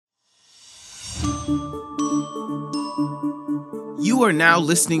You are now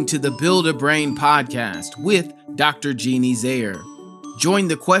listening to the Build a Brain podcast with Dr. Jeannie Zayer. Join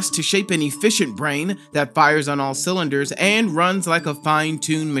the quest to shape an efficient brain that fires on all cylinders and runs like a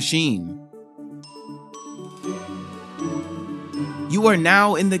fine-tuned machine. You are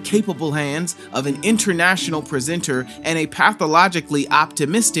now in the capable hands of an international presenter and a pathologically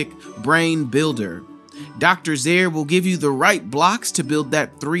optimistic brain builder. Dr. Zayer will give you the right blocks to build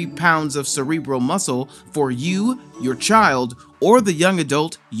that 3 pounds of cerebral muscle for you, your child, or the young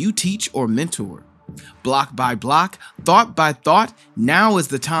adult you teach or mentor. Block by block, thought by thought, now is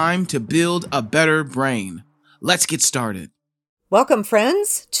the time to build a better brain. Let's get started. Welcome,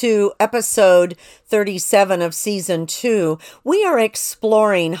 friends, to episode 37 of season 2. We are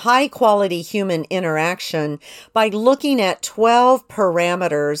exploring high-quality human interaction by looking at 12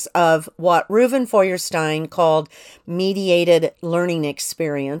 parameters of what Reuven Feuerstein called mediated learning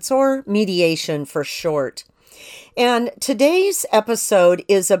experience, or mediation for short. And today's episode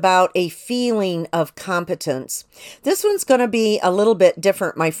is about a feeling of competence. This one's going to be a little bit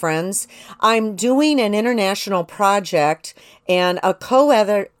different, my friends. I'm doing an international project, and a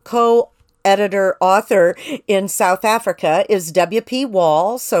co-editor author in South Africa is W.P.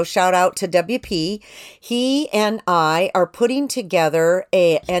 Wall. So shout out to W.P. He and I are putting together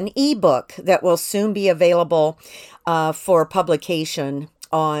an ebook that will soon be available for publication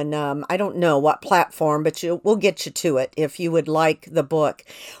on, I don't know what platform, but we'll get you to it if you would like the book,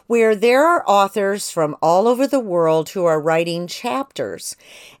 where there are authors from all over the world who are writing chapters.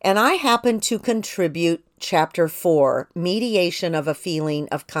 And I happen to contribute Chapter 4, Mediation of a Feeling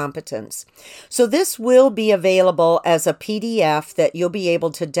of Competence. So this will be available as a PDF that you'll be able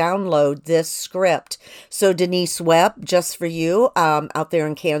to download this script. So Denise Webb, just for you out there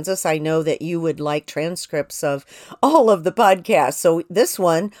in Kansas, I know that you would like transcripts of all of the podcasts. So this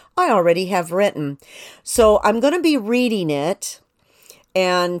one I already have written. So I'm going to be reading it.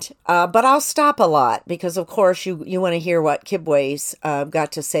 But I'll stop a lot because, of course, you want to hear what Kibwe's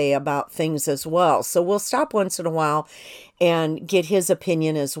got to say about things as well. So we'll stop once in a while and get his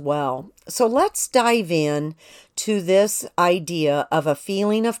opinion as well. So let's dive in to this idea of a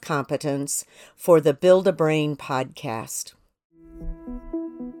feeling of competence for the Build a Brain podcast.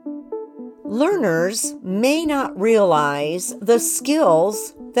 Learners may not realize the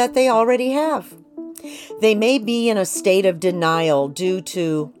skills that they already have. They may be in a state of denial due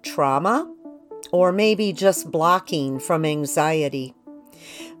to trauma, or maybe just blocking from anxiety.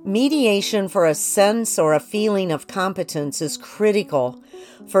 Mediation for a sense or a feeling of competence is critical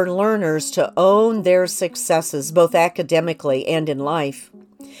for learners to own their successes, both academically and in life.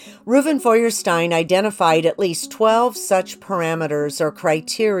 Reuven Feuerstein identified at least 12 such parameters or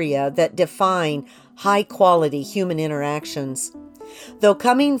criteria that define high-quality human interactions. Though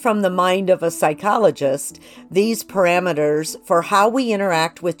coming from the mind of a psychologist, these parameters for how we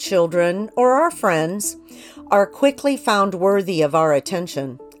interact with children or our friends are quickly found worthy of our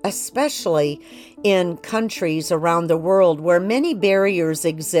attention, especially in countries around the world where many barriers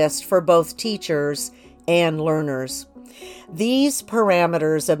exist for both teachers and learners. These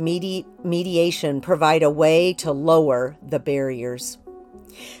parameters of mediation provide a way to lower the barriers.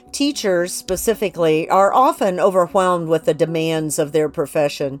 Teachers, specifically, are often overwhelmed with the demands of their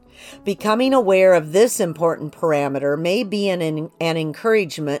profession. Becoming aware of this important parameter may be an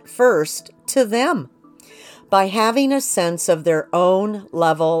encouragement first to them. By having a sense of their own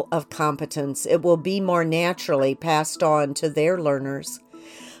level of competence, it will be more naturally passed on to their learners.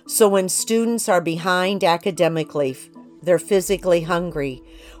 So when students are behind academically, they're physically hungry,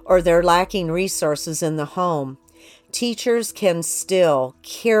 or they're lacking resources in the home, teachers can still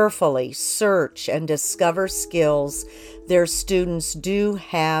carefully search and discover skills their students do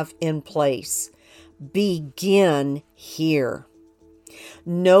have in place. Begin here.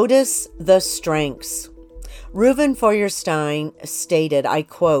 Notice the strengths. Reuven Feuerstein stated, I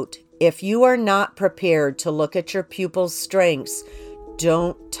quote, "If you are not prepared to look at your pupils' strengths,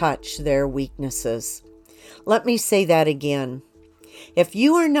 don't touch their weaknesses." Let me say that again. If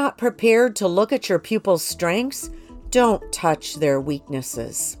you are not prepared to look at your pupils' strengths, don't touch their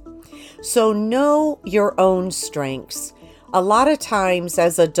weaknesses. So know your own strengths. A lot of times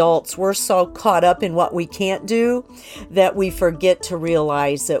as adults, we're so caught up in what we can't do that we forget to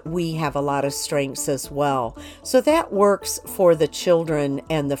realize that we have a lot of strengths as well. So that works for the children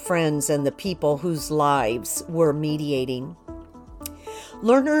and the friends and the people whose lives we're mediating.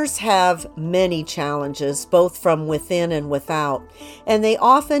 Learners have many challenges, both from within and without, and they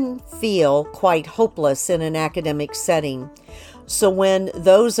often feel quite hopeless in an academic setting. So when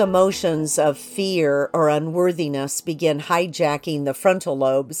those emotions of fear or unworthiness begin hijacking the frontal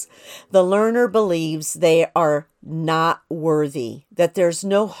lobes, the learner believes they are not worthy, that there's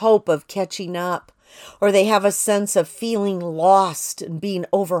no hope of catching up, or they have a sense of feeling lost and being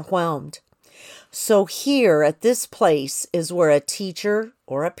overwhelmed. So here at this place is where a teacher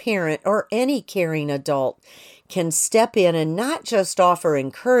or a parent or any caring adult can step in and not just offer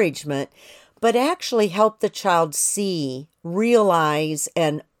encouragement, but actually help the child see, realize,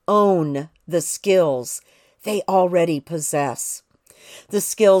 and own the skills they already possess. The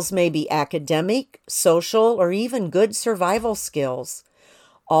skills may be academic, social, or even good survival skills.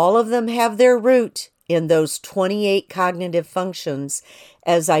 All of them have their root in those 28 cognitive functions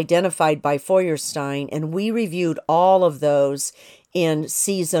as identified by Feuerstein, and we reviewed all of those in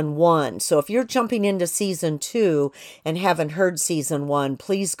season 1. So if you're jumping into season 2 and haven't heard season 1,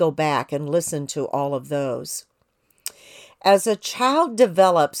 please go back and listen to all of those. As a child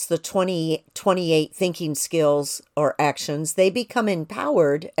develops the 28 thinking skills or actions, they become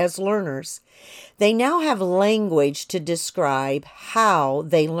empowered as learners. They now have language to describe how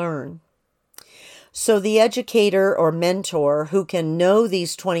they learn. So the educator or mentor who can know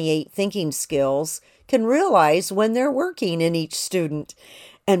these 28 thinking skills can realize when they're working in each student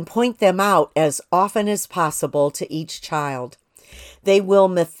and point them out as often as possible to each child. They will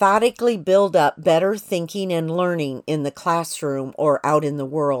methodically build up better thinking and learning in the classroom or out in the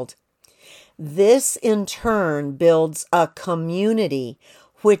world. This in turn builds a community,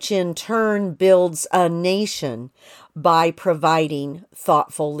 which in turn builds a nation by providing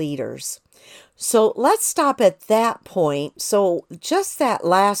thoughtful leaders. So let's stop at that point. So just that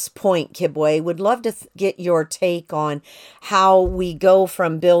last point, Kibwe, would love to get your take on how we go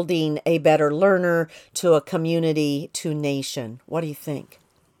from building a better learner to a community to nation. What do you think?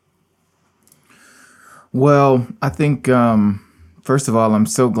 Well, I think, first of all, I'm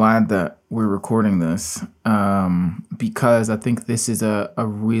so glad that we're recording this because I think this is a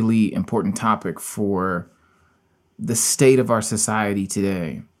really important topic for the state of our society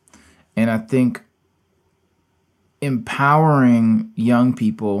today. And I think empowering young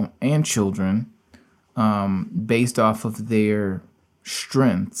people and children based off of their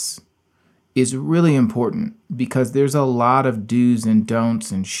strengths is really important because there's a lot of do's and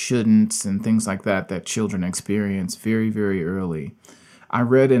don'ts and shouldn'ts and things like that that children experience very, very early. I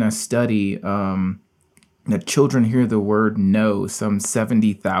read in a study that children hear the word no some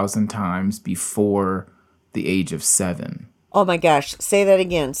 70,000 times before the age of 7. Oh my gosh, say that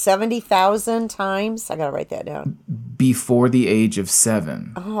again. 70,000 times? I got to write that down. Before the age of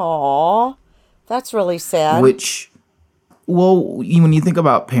 7. Oh, that's really sad. Which, well, when you think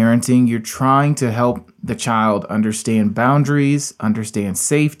about parenting, you're trying to help the child understand boundaries, understand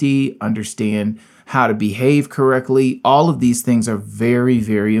safety, understand how to behave correctly. All of these things are very,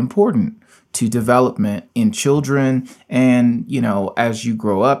 very important to development in children. And, as you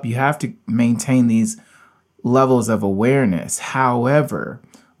grow up, you have to maintain these levels of awareness. However,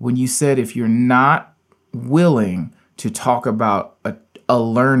 when you said if you're not willing to talk about a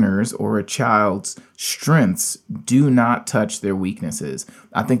learner's or a child's strengths, do not touch their weaknesses.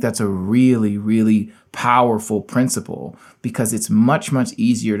 I think that's a really, really powerful principle because it's much, much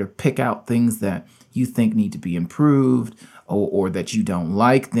easier to pick out things that you think need to be improved or that you don't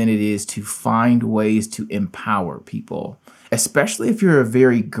like than it is to find ways to empower people, especially if you're a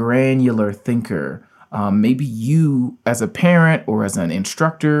very granular thinker. Maybe you as a parent or as an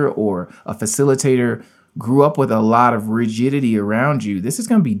instructor or a facilitator grew up with a lot of rigidity around you. This is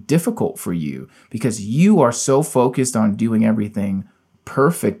going to be difficult for you because you are so focused on doing everything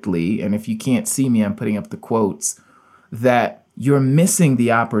perfectly. And if you can't see me, I'm putting up the quotes, that you're missing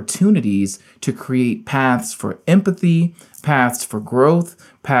the opportunities to create paths for empathy, paths for growth,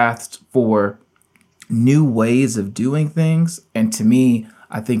 paths for new ways of doing things. And to me,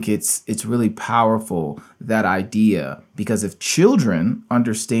 I think it's really powerful, that idea, because if children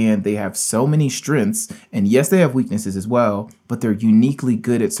understand they have so many strengths, and yes, they have weaknesses as well, but they're uniquely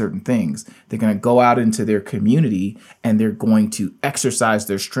good at certain things, they're going to go out into their community and they're going to exercise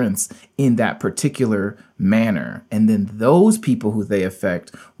their strengths in that particular manner. And then those people who they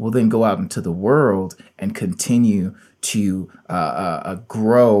affect will then go out into the world and continue to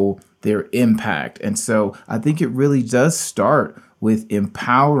grow their impact. And so I think it really does start with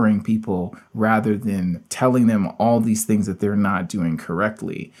empowering people rather than telling them all these things that they're not doing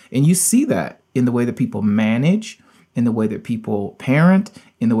correctly. And you see that in the way that people manage, in the way that people parent,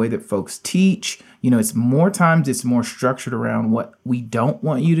 in the way that folks teach. It's more structured around what we don't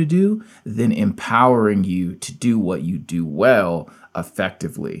want you to do than empowering you to do what you do well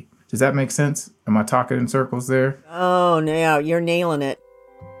effectively. Does that make sense? Am I talking in circles there? Oh, no, you're nailing it.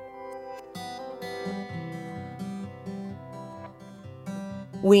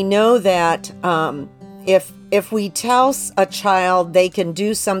 We know that if we tell a child they can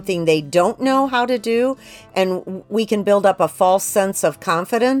do something they don't know how to do, and we can build up a false sense of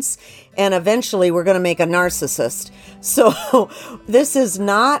confidence, and eventually we're going to make a narcissist. So this is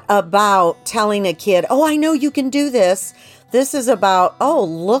not about telling a kid, oh, I know you can do this. This is about, oh,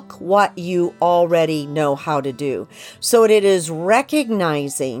 look what you already know how to do. So it is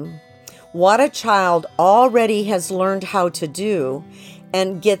recognizing what a child already has learned how to do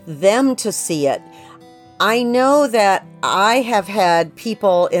and get them to see it. I know that I have had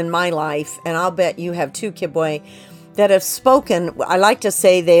people in my life, and I'll bet you have too, Kibwe, that have spoken. I like to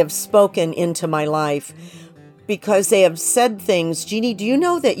say they have spoken into my life because they have said things. Jeannie, do you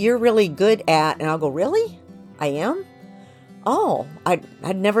know that you're really good at? And I'll go, really? I am? Oh,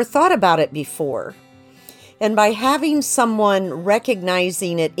 I'd never thought about it before. And by having someone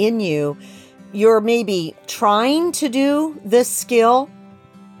recognizing it in you, you're maybe trying to do this skill.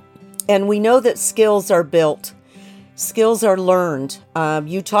 And we know that skills are built. Skills are learned.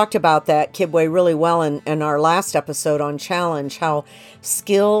 You talked about that, Kibwe, really well in our last episode on Challenge, how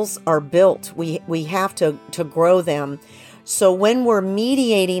skills are built. We have to grow them. So when we're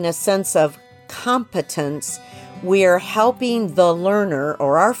mediating a sense of competence, we are helping the learner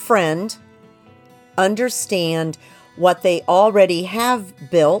or our friend understand what they already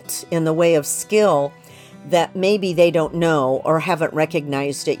have built in the way of skill that maybe they don't know or haven't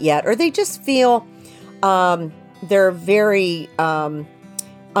recognized it yet, or they just feel they're very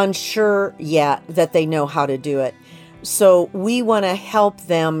unsure yet that they know how to do it. So we want to help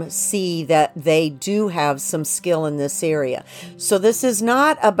them see that they do have some skill in this area. So this is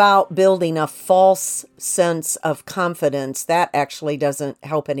not about building a false sense of confidence. That actually doesn't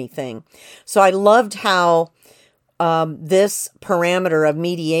help anything. So I loved how this parameter of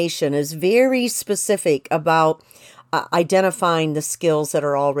mediation is very specific about identifying the skills that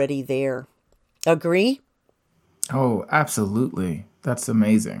are already there. Agree? Oh, absolutely. That's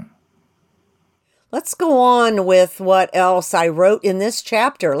amazing. Let's go on with what else I wrote in this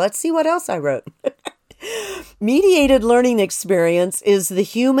chapter. Let's see what else I wrote. Mediated learning experience is the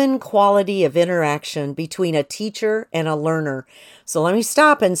human quality of interaction between a teacher and a learner. So let me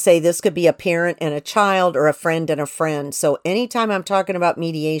stop and say this could be a parent and a child or a friend and a friend. So anytime I'm talking about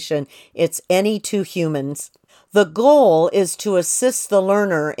mediation, it's any two humans. The goal is to assist the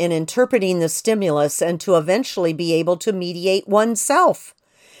learner in interpreting the stimulus and to eventually be able to mediate oneself.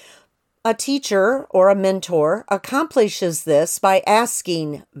 A teacher or a mentor accomplishes this by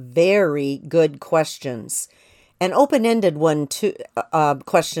asking very good questions. An open-ended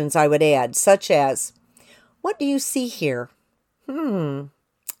questions I would add, such as, what do you see here?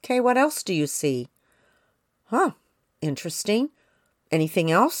 Okay, what else do you see? Interesting.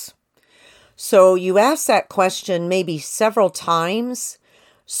 Anything else? So you ask that question maybe several times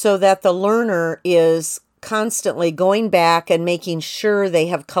so that the learner is constantly going back and making sure they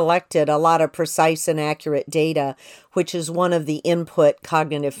have collected a lot of precise and accurate data, which is one of the input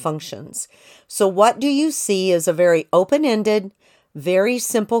cognitive functions. So what do you see is a very open-ended, very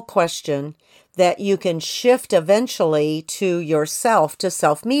simple question that you can shift eventually to yourself to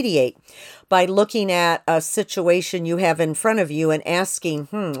self-mediate by looking at a situation you have in front of you and asking,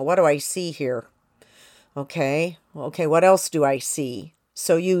 what do I see here? Okay, what else do I see?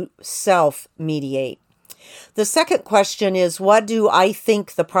 So you self-mediate. The second question is, what do I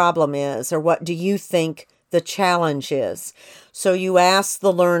think the problem is, or what do you think the challenge is? So you ask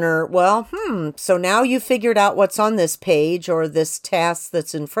the learner, so now you figured out what's on this page or this task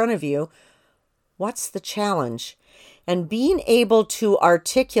that's in front of you. What's the challenge? And being able to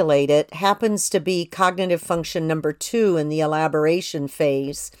articulate it happens to be cognitive function number 2 in the elaboration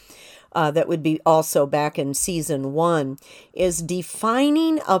phase. That would be also back in season 1, is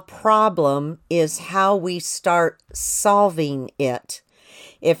defining a problem is how we start solving it.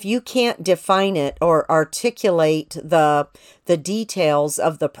 If you can't define it or articulate the details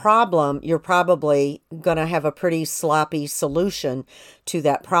of the problem, you're probably going to have a pretty sloppy solution to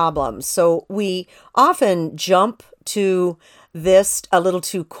that problem. So we often jump to this a little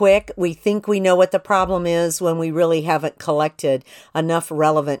too quick. We think we know what the problem is when we really haven't collected enough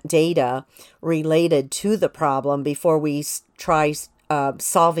relevant data related to the problem before we try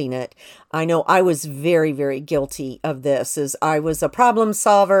solving it. I know I was very, very guilty of this. As I was a problem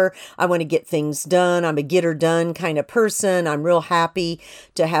solver. I want to get things done. I'm a get her done kind of person. I'm real happy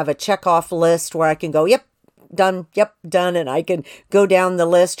to have a check off list where I can go, yep, done. Yep, done. And I can go down the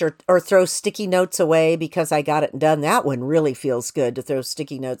list or throw sticky notes away because I got it done. That one really feels good to throw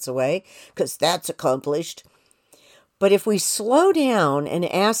sticky notes away because that's accomplished. But if we slow down and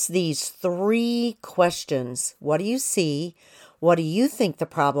ask these 3 questions, what do you see? What do you think the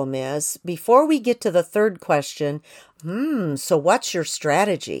problem is? Before we get to the 3rd question, so what's your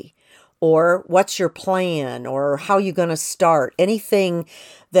strategy? Or what's your plan? Or how are you going to start? Anything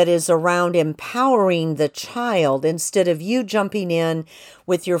that is around empowering the child instead of you jumping in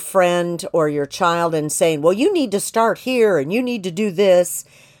with your friend or your child and saying, well, you need to start here and you need to do this.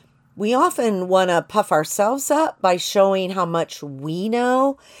 We often want to puff ourselves up by showing how much we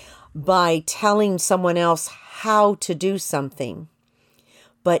know by telling someone else how to do something.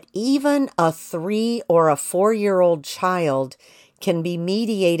 But even a 3 or a 4-year-old child can be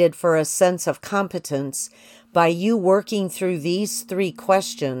mediated for a sense of competence by you working through these 3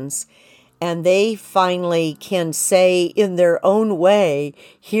 questions, and they finally can say in their own way,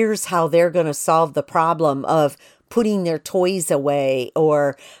 here's how they're going to solve the problem of putting their toys away,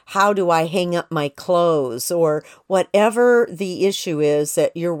 or how do I hang up my clothes, or whatever the issue is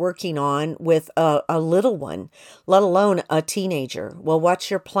that you're working on with a little one, let alone a teenager. Well,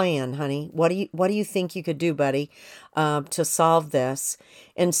 what's your plan, honey? What do you think you could do, buddy, to solve this?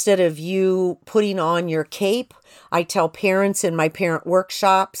 Instead of you putting on your cape, I tell parents in my parent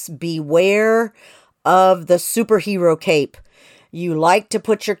workshops, beware of the superhero cape. You like to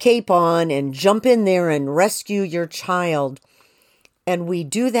put your cape on and jump in there and rescue your child. And we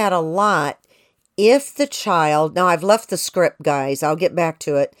do that a lot if the child, now I've left the script, guys, I'll get back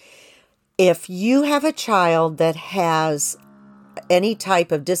to it. If you have a child that has any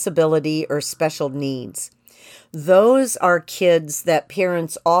type of disability or special needs, those are kids that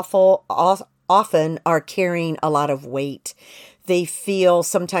parents often are carrying a lot of weight. They feel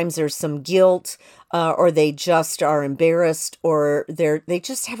sometimes there's some guilt, or they just are embarrassed, or they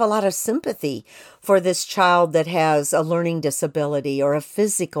just have a lot of sympathy for this child that has a learning disability or a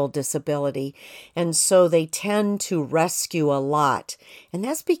physical disability. And so they tend to rescue a lot. And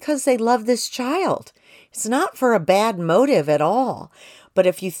that's because they love this child. It's not for a bad motive at all. But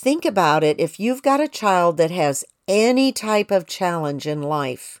if you think about it, if you've got a child that has any type of challenge in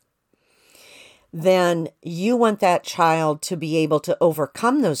life, then you want that child to be able to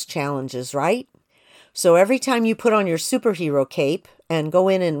overcome those challenges, right? So every time you put on your superhero cape and go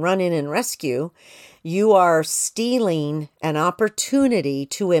in and run in and rescue, you are stealing an opportunity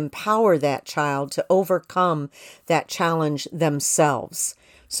to empower that child to overcome that challenge themselves.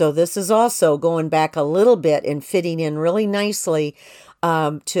 So this is also going back a little bit and fitting in really nicely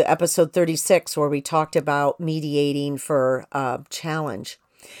to episode 36, where we talked about mediating for challenge.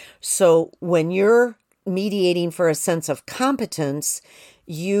 So when you're mediating for a sense of competence,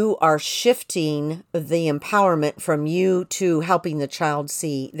 you are shifting the empowerment from you to helping the child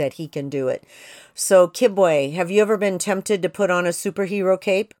see that he can do it. So, Kidboy, have you ever been tempted to put on a superhero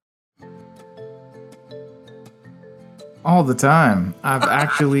cape? All the time. I've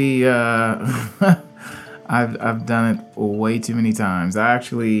actually, I've done it way too many times.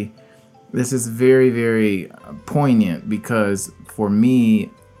 This is very, very poignant because for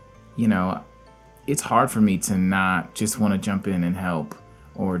me, it's hard for me to not just want to jump in and help,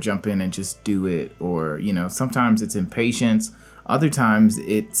 or jump in and just do it, or, sometimes it's impatience. Other times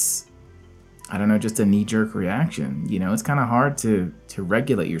it's, I don't know, just a knee-jerk reaction. It's kind of hard to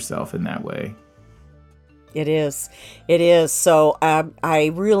regulate yourself in that way. It is. So I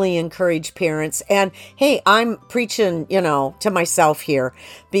really encourage parents. And hey, I'm preaching, to myself here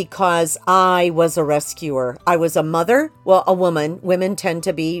because I was a rescuer. I was a mother, well, a woman. Women tend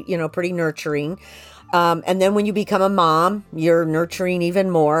to be, pretty nurturing. And then when you become a mom, you're nurturing even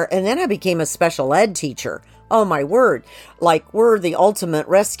more. And then I became a special ed teacher. Oh, my word. Like, we're the ultimate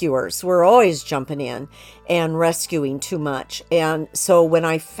rescuers. We're always jumping in and rescuing too much. And so when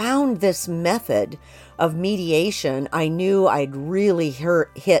I found this method of mediation, I knew I'd really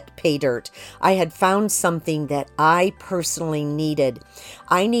hit pay dirt. I had found something that I personally needed.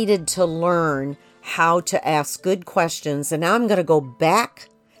 I needed to learn how to ask good questions. And now I'm going to go back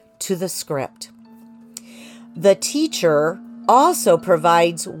to the script. The teacher also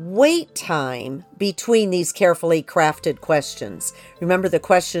provides wait time between these carefully crafted questions. Remember, the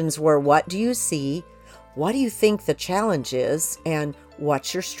questions were, what do you see? What do you think the challenge is? And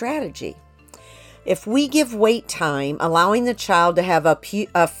what's your strategy? If we give wait time, allowing the child to have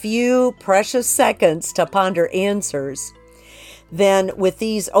a few precious seconds to ponder answers, then with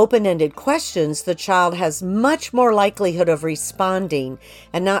these open-ended questions, the child has much more likelihood of responding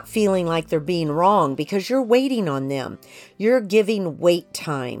and not feeling like they're being wrong because you're waiting on them. You're giving wait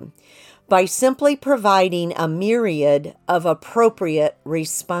time. by simply providing a myriad of appropriate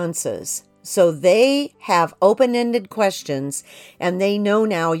responses. So they have open-ended questions, and they know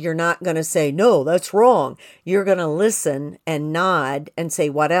now you're not going to say, no, that's wrong. You're going to listen and nod and say,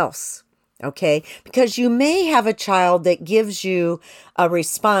 what else? Okay? Because you may have a child that gives you a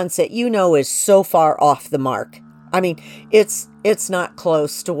response that you know is so far off the mark. I mean, it's not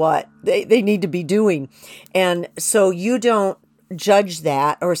close to what they need to be doing. And so you don't judge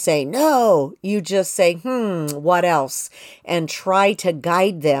that or say, no, you just say, what else? And try to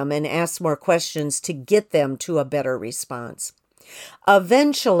guide them and ask more questions to get them to a better response.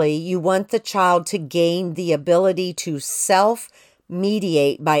 Eventually, you want the child to gain the ability to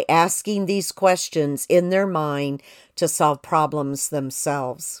self-mediate by asking these questions in their mind to solve problems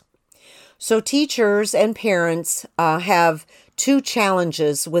themselves. So teachers and parents have two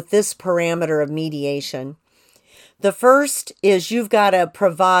challenges with this parameter of mediation. The first is you've got to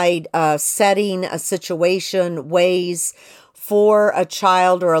provide a setting, a situation, ways for a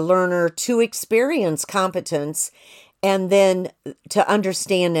child or a learner to experience competence and then to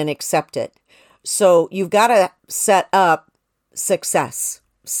understand and accept it. So you've got to set up success.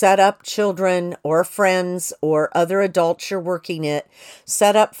 Set up children or friends or other adults you're working it,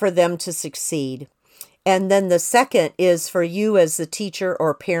 set up for them to succeed. And then the second is for you as the teacher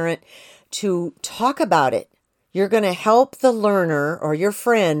or parent to talk about it. You're going to help the learner or your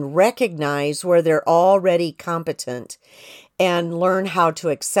friend recognize where they're already competent and learn how to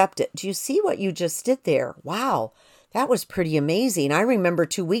accept it. Do you see what you just did there? Wow, that was pretty amazing. I remember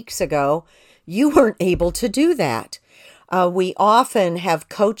 2 weeks ago, you weren't able to do that. We often have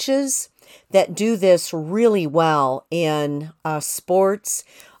coaches that do this really well in sports,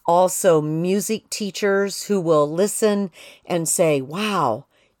 also music teachers who will listen and say, wow,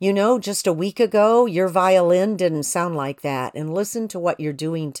 you know, just a week ago, your violin didn't sound like that, and listen to what you're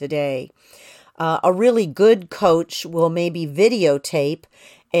doing today. A really good coach will maybe videotape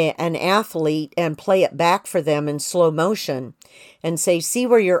an athlete and play it back for them in slow motion and say, see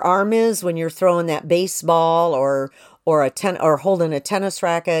where your arm is when you're throwing that baseball or holding a tennis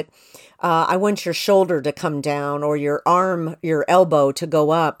racket. I want your shoulder to come down or your arm, your elbow to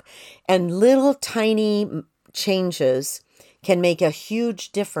go up. And little tiny changes can make a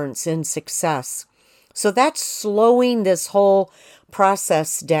huge difference in success. So that's slowing this whole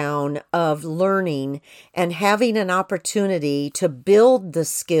process down of learning and having an opportunity to build the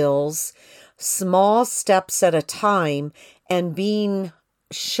skills, small steps at a time, and being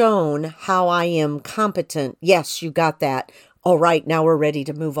shown how I am competent. Yes, you got that. All right, now we're ready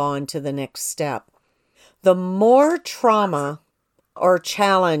to move on to the next step. The more trauma or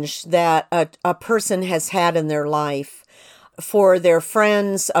challenge that a person has had in their life, for their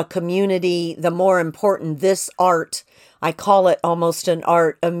friends, a community, the more important this art, I call it almost an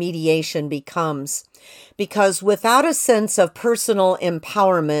art of mediation, becomes. Because without a sense of personal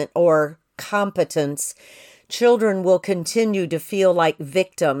empowerment or competence, children will continue to feel like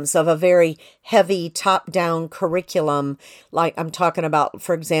victims of a very heavy top-down curriculum, like I'm talking about,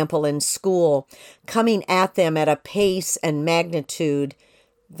 for example, in school, coming at them at a pace and magnitude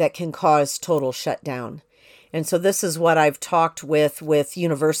that can cause total shutdown. And so this is what I've talked with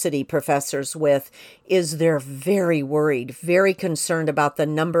university professors with, is they're very worried, very concerned about the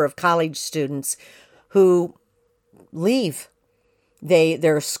number of college students who leave.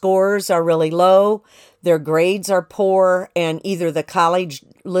 Their scores are really low, their grades are poor, and either the college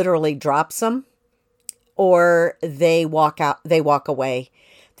literally drops them or they walk away.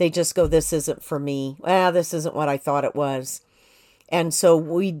 They just go, this isn't for me. This isn't what I thought it was. And so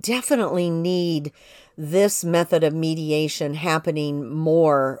we definitely need this method of mediation happening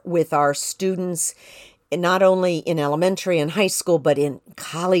more with our students, not only in elementary and high school, but in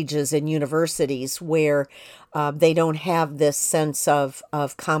colleges and universities where they don't have this sense of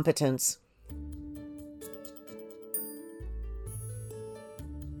competence.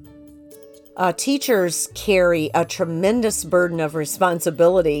 Teachers carry a tremendous burden of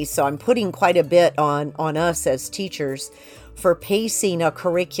responsibility, so I'm putting quite a bit on us as teachers for pacing a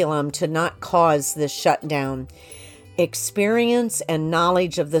curriculum to not cause this shutdown. Experience and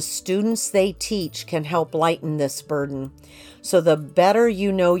knowledge of the students they teach can help lighten this burden. So the better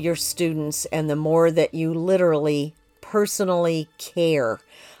you know your students and the more that you literally, personally care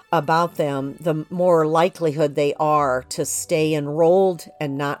about them, the more likelihood they are to stay enrolled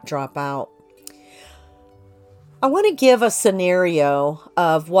and not drop out. I want to give a scenario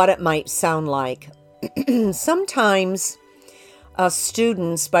of what it might sound like. Sometimes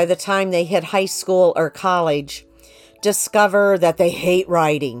students, by the time they hit high school or college, discover that they hate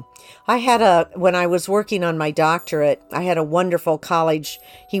writing. When I was working on my doctorate, I had a wonderful college.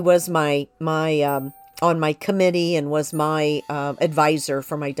 He was on my committee and was my advisor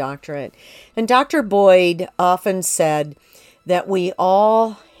for my doctorate. And Dr. Boyd often said that we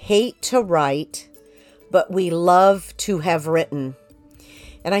all hate to write, but we love to have written.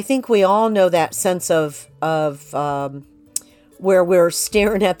 And I think we all know that sense of where we're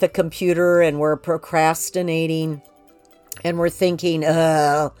staring at the computer and we're procrastinating and we're thinking,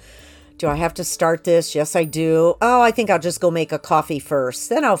 do I have to start this? Yes, I do. Oh, I think I'll just go make a coffee first.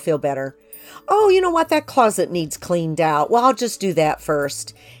 Then I'll feel better. Oh, you know what? That closet needs cleaned out. Well, I'll just do that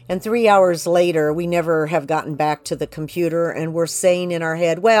first. And 3 hours later, we never have gotten back to the computer and we're saying in our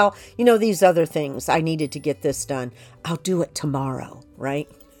head, well, you know, these other things, I needed to get this done. I'll do it tomorrow, right?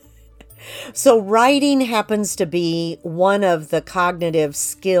 So writing happens to be one of the cognitive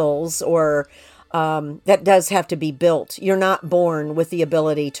skills or that does have to be built. You're not born with the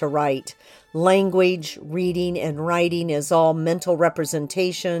ability to write. Language, reading, and writing is all mental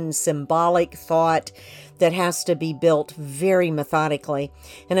representation, symbolic thought that has to be built very methodically.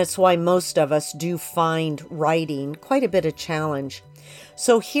 And it's why most of us do find writing quite a bit of challenge.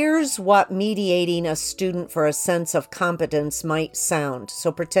 So here's what mediating a student for a sense of competence might sound.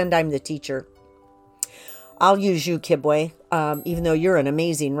 So pretend I'm the teacher. I'll use you, Kibwe, even though you're an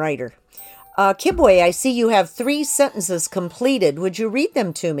amazing writer. Kibwe, I see you have 3 sentences completed. Would you read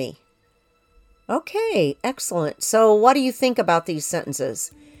them to me? Okay, excellent. So what do you think about these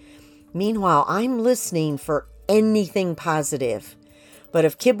sentences? Meanwhile, I'm listening for anything positive. But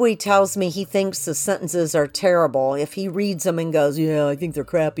if Kibwe tells me he thinks the sentences are terrible, if he reads them and goes, yeah, I think they're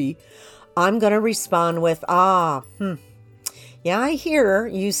crappy, I'm going to respond with, yeah, I hear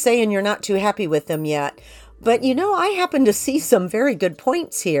you saying you're not too happy with them yet. But, you know, I happen to see some very good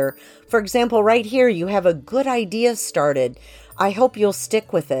points here. For example, right here, you have a good idea started. I hope you'll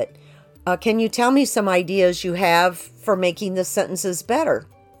stick with it. Can you tell me some ideas you have for making the sentences better?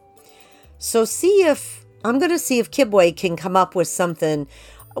 So I'm going to see if Kibwe can come up with something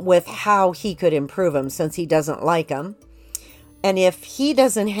with how he could improve them since he doesn't like them. And if he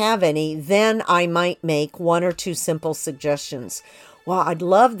doesn't have any, then I might make 1 or 2 simple suggestions. Well, I'd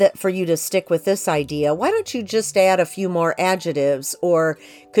love that for you to stick with this idea. Why don't you just add a few more adjectives? Or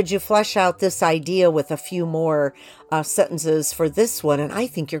could you flesh out this idea with a few more sentences for this one? And I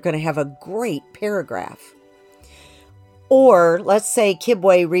think you're going to have a great paragraph. Or let's say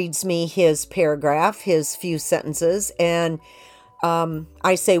Kibwe reads me his paragraph, his few sentences, and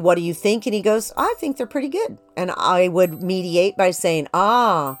I say, what do you think? And he goes, I think they're pretty good. And I would mediate by saying,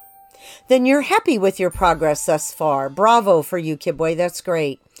 then you're happy with your progress thus far. Bravo for you, Kibwe. That's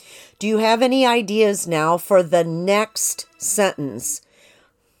great. Do you have any ideas now for the next sentence?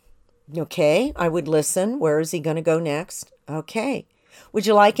 Okay, I would listen. Where is he going to go next? Okay. Would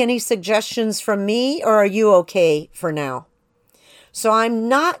you like any suggestions from me, or are you okay for now? So I'm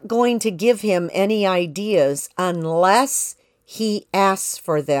not going to give him any ideas unless he asks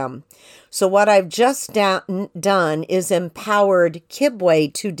for them. So what I've just done is empowered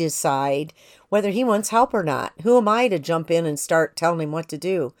Kibwe to decide whether he wants help or not. Who am I to jump in and start telling him what to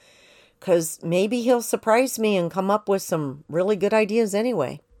do? Because maybe he'll surprise me and come up with some really good ideas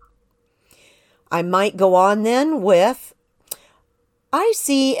anyway. I might go on then with, I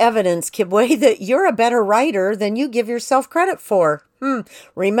see evidence, Kibwe, that you're a better writer than you give yourself credit for.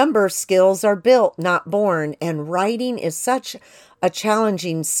 Remember, skills are built, not born, and writing is such a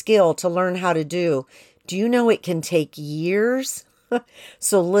challenging skill to learn how to do. Do you know it can take years?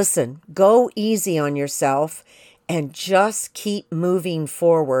 So listen, go easy on yourself and just keep moving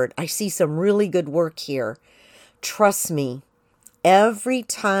forward. I see some really good work here. Trust me, every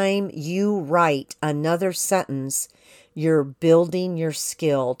time you write another sentence, you're building your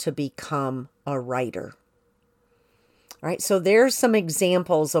skill to become a writer. All right, so there's some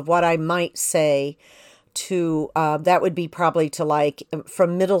examples of what I might say to, that would be probably to like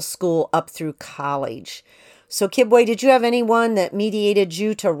from middle school up through college. So Kibwe, did you have anyone that mediated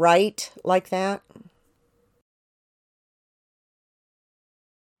you to write like that?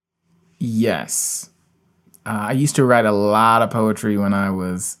 Yes. I used to write a lot of poetry when I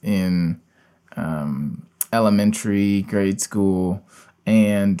was in elementary, grade school.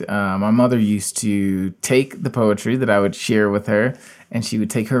 And my mother used to take the poetry that I would share with her, and she would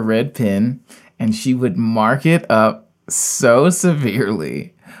take her red pen and she would mark it up so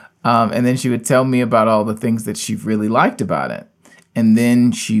severely. And then she would tell me about all the things that she really liked about it. And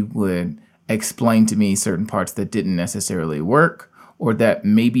then she would explain to me certain parts that didn't necessarily work, or that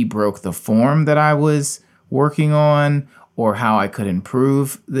maybe broke the form that I was working on, or how I could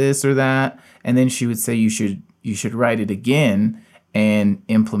improve this or that. And then she would say, you should write it again. and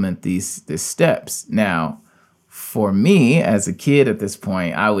implement these steps. Now, for me as a kid at this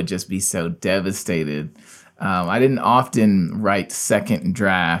point, I would just be so devastated. I didn't often write second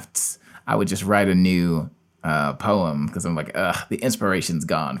drafts. I would just write a new poem because I'm like, ugh, the inspiration's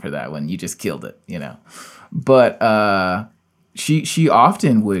gone for that one. You just killed it, you know. But she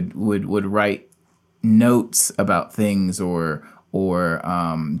often would write notes about things or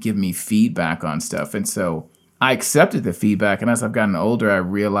give me feedback on stuff. And so I accepted the feedback. And as I've gotten older, I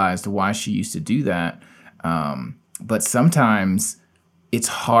realized why she used to do that. But sometimes it's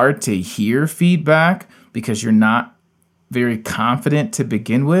hard to hear feedback because you're not very confident to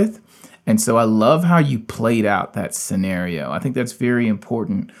begin with. And so I love how you played out that scenario. I think that's very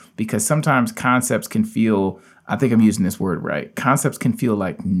important because sometimes concepts can feel, I think I'm using this word right, concepts can feel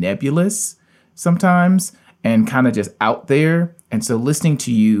like nebulous sometimes and kind of just out there. And so listening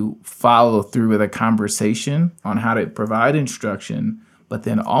to you follow through with a conversation on how to provide instruction, but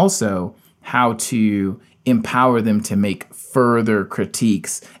then also how to empower them to make further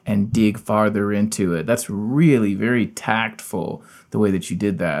critiques and dig farther into it. That's really very tactful, the way that you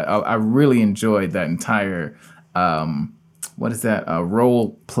did that. I really enjoyed that entire,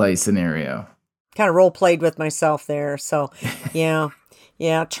 role play scenario. Kind of role played with myself there. So, yeah.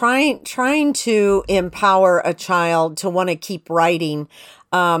 Yeah, trying to empower a child to want to keep writing.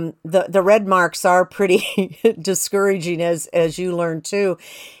 The red marks are pretty discouraging, as you learned too.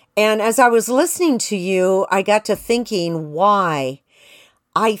 And as I was listening to you, I got to thinking, why?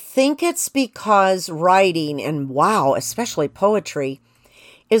 I think it's because writing, and wow, especially poetry,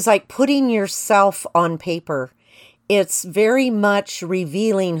 is like putting yourself on paper. It's very much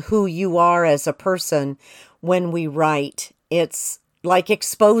revealing who you are as a person when we write. It's like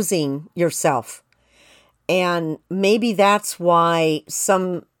exposing yourself. And maybe that's why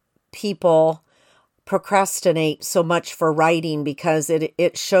some people procrastinate so much for writing, because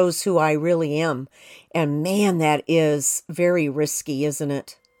it shows who I really am. And man, that is very risky, isn't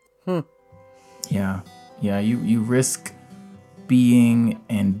it? Yeah. Yeah, you risk being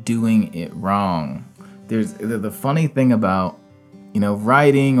and doing it wrong. There's the funny thing about,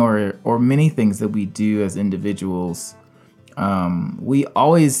 writing or many things that we do as individuals. We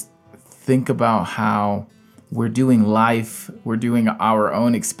always think about how we're doing our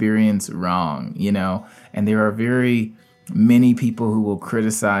own experience wrong, and there are very many people who will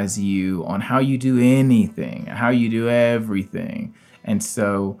criticize you on how you do anything, how you do everything. And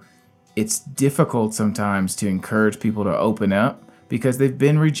so it's difficult sometimes to encourage people to open up because they've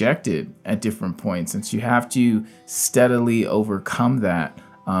been rejected at different points. And so you have to steadily overcome that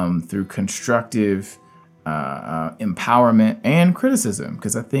through constructive empowerment and criticism,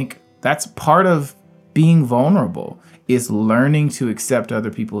 because I think that's part of being vulnerable, is learning to accept other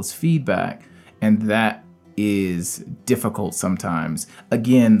people's feedback, and that is difficult sometimes.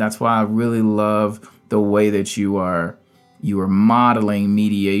 Again, that's why I really love the way that you are modeling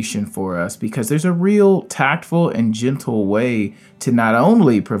mediation for us, because there's a real tactful and gentle way to not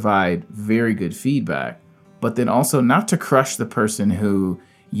only provide very good feedback, but then also not to crush the person who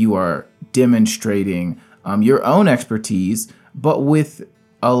you are demonstrating your own expertise, but with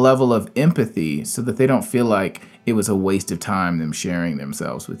a level of empathy so that they don't feel like it was a waste of time them sharing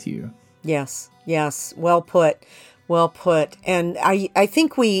themselves with you. Yes. Well put. And I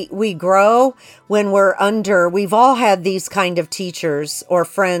think we grow when we've all had these kind of teachers or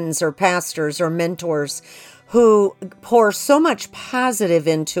friends or pastors or mentors who pour so much positive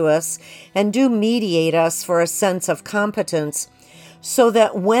into us and do mediate us for a sense of competence, so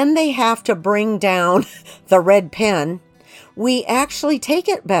that when they have to bring down the red pen, we actually take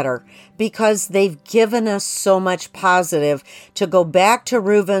it better because they've given us so much positive. To go back to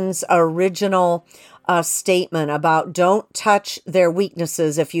Reuven's original statement about don't touch their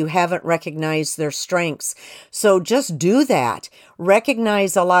weaknesses if you haven't recognized their strengths. So just do that.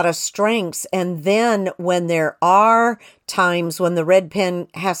 Recognize a lot of strengths. And then when there are times when the red pen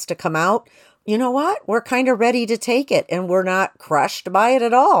has to come out, you know what? We're kind of ready to take it, and we're not crushed by it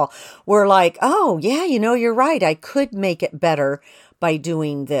at all. We're like, oh, yeah, you're right. I could make it better by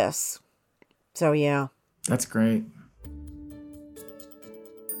doing this. So, yeah. That's great.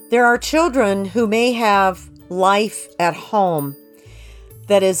 There are children who may have life at home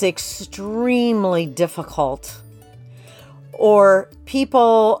that is extremely difficult, or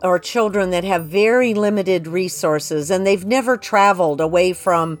people or children that have very limited resources and they've never traveled away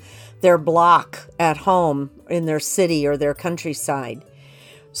from their block at home in their city or their countryside.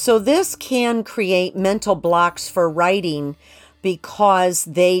 So this can create mental blocks for writing because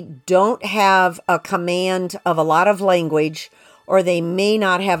they don't have a command of a lot of language, or they may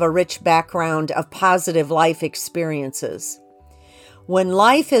not have a rich background of positive life experiences. When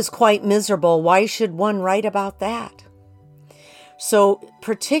life is quite miserable, why should one write about that? So,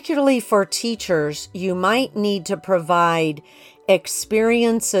 particularly for teachers, you might need to provide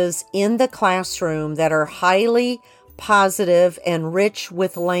experiences in the classroom that are highly positive and rich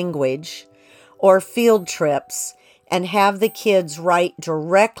with language, or field trips, and have the kids write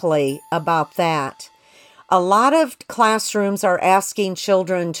directly about that. A lot of classrooms are asking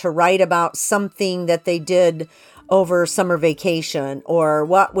children to write about something that they did over summer vacation, or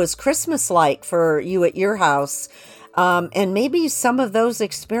what was Christmas like for you at your house. And maybe some of those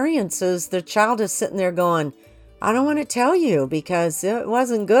experiences, the child is sitting there going, I don't want to tell you because it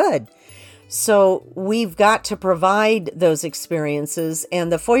wasn't good. So we've got to provide those experiences, and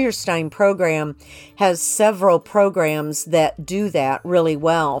the Feuerstein program has several programs that do that really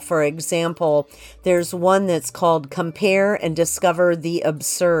well. For example, there's one that's called Compare and Discover the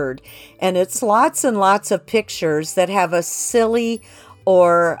Absurd, and it's lots and lots of pictures that have a silly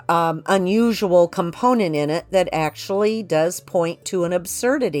or unusual component in it that actually does point to an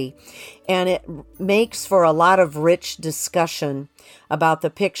absurdity. And it makes for a lot of rich discussion about the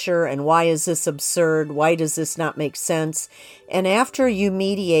picture and why is this absurd? Why does this not make sense? And after you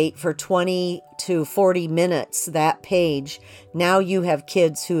mediate for 20 to 40 minutes that page, now you have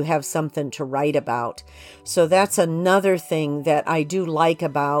kids who have something to write about. So that's another thing that I do like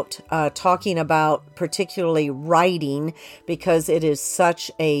about talking about particularly writing, because it is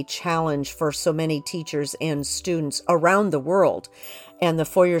such a challenge for so many teachers and students around the world. And the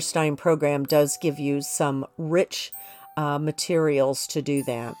Feuerstein program does give you some rich materials to do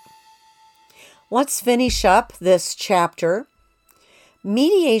that. Let's finish up this chapter.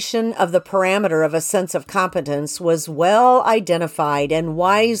 Mediation of the parameter of a sense of competence was well identified and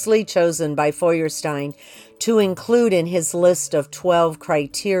wisely chosen by Feuerstein to include in his list of 12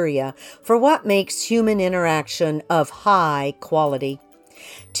 criteria for what makes human interaction of high quality.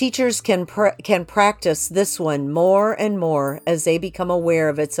 Teachers can practice this one more and more as they become aware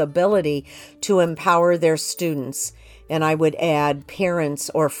of its ability to empower their students. And I would add parents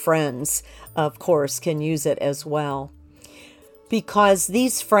or friends, of course, can use it as well. Because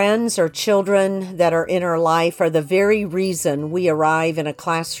these friends or children that are in our life are the very reason we arrive in a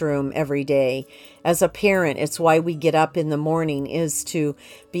classroom every day. As a parent, it's why we get up in the morning, is to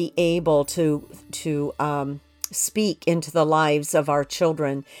be able to speak into the lives of our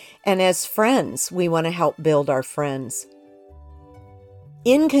children. And as friends, we want to help build our friends.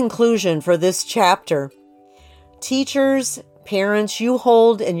 In conclusion for this chapter, teachers, parents, you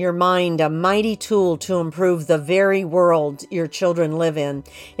hold in your mind a mighty tool to improve the very world your children live in.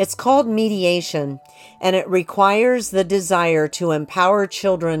 It's called mediation, and it requires the desire to empower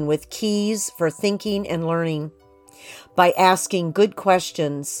children with keys for thinking and learning by asking good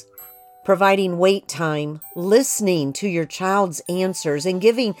questions, providing wait time, listening to your child's answers, and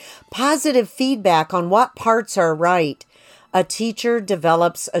giving positive feedback on what parts are right. A teacher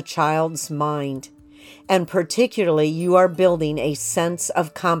develops a child's mind. And particularly, you are building a sense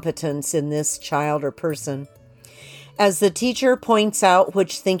of competence in this child or person. As the teacher points out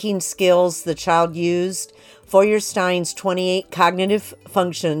which thinking skills the child used, Feuerstein's 28 cognitive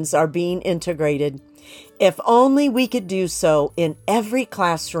functions are being integrated. If only we could do so in every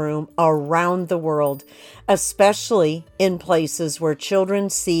classroom around the world, especially in places where children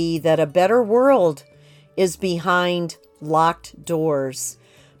see that a better world is behind locked doors,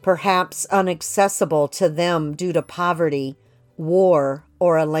 perhaps inaccessible to them due to poverty, war,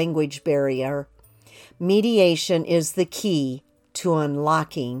 or a language barrier. Mediation is the key to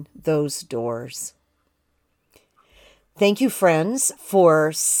unlocking those doors. Thank you, friends,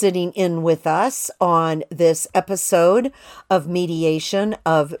 for sitting in with us on this episode of Mediation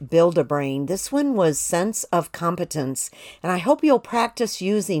of Build-A-Brain. This one was Sense of Competence, and I hope you'll practice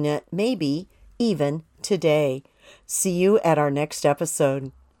using it, maybe even today. See you at our next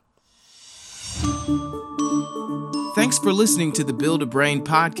episode. Thanks for listening to the Build a Brain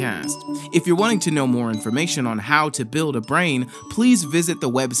podcast. If you're wanting to know more information on how to build a brain, please visit the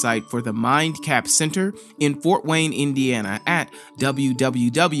website for the MindCap Center in Fort Wayne, Indiana at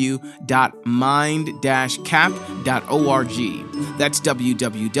www.mind-cap.org. That's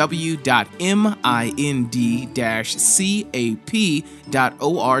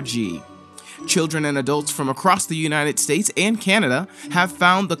www.mind-cap.org. Children and adults from across the United States and Canada have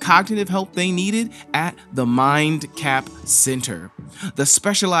found the cognitive help they needed at the MindCap Center. The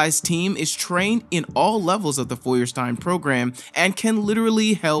specialized team is trained in all levels of the Feuerstein program and can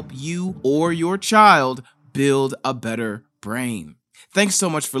literally help you or your child build a better brain. Thanks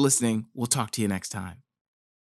so much for listening. We'll talk to you next time.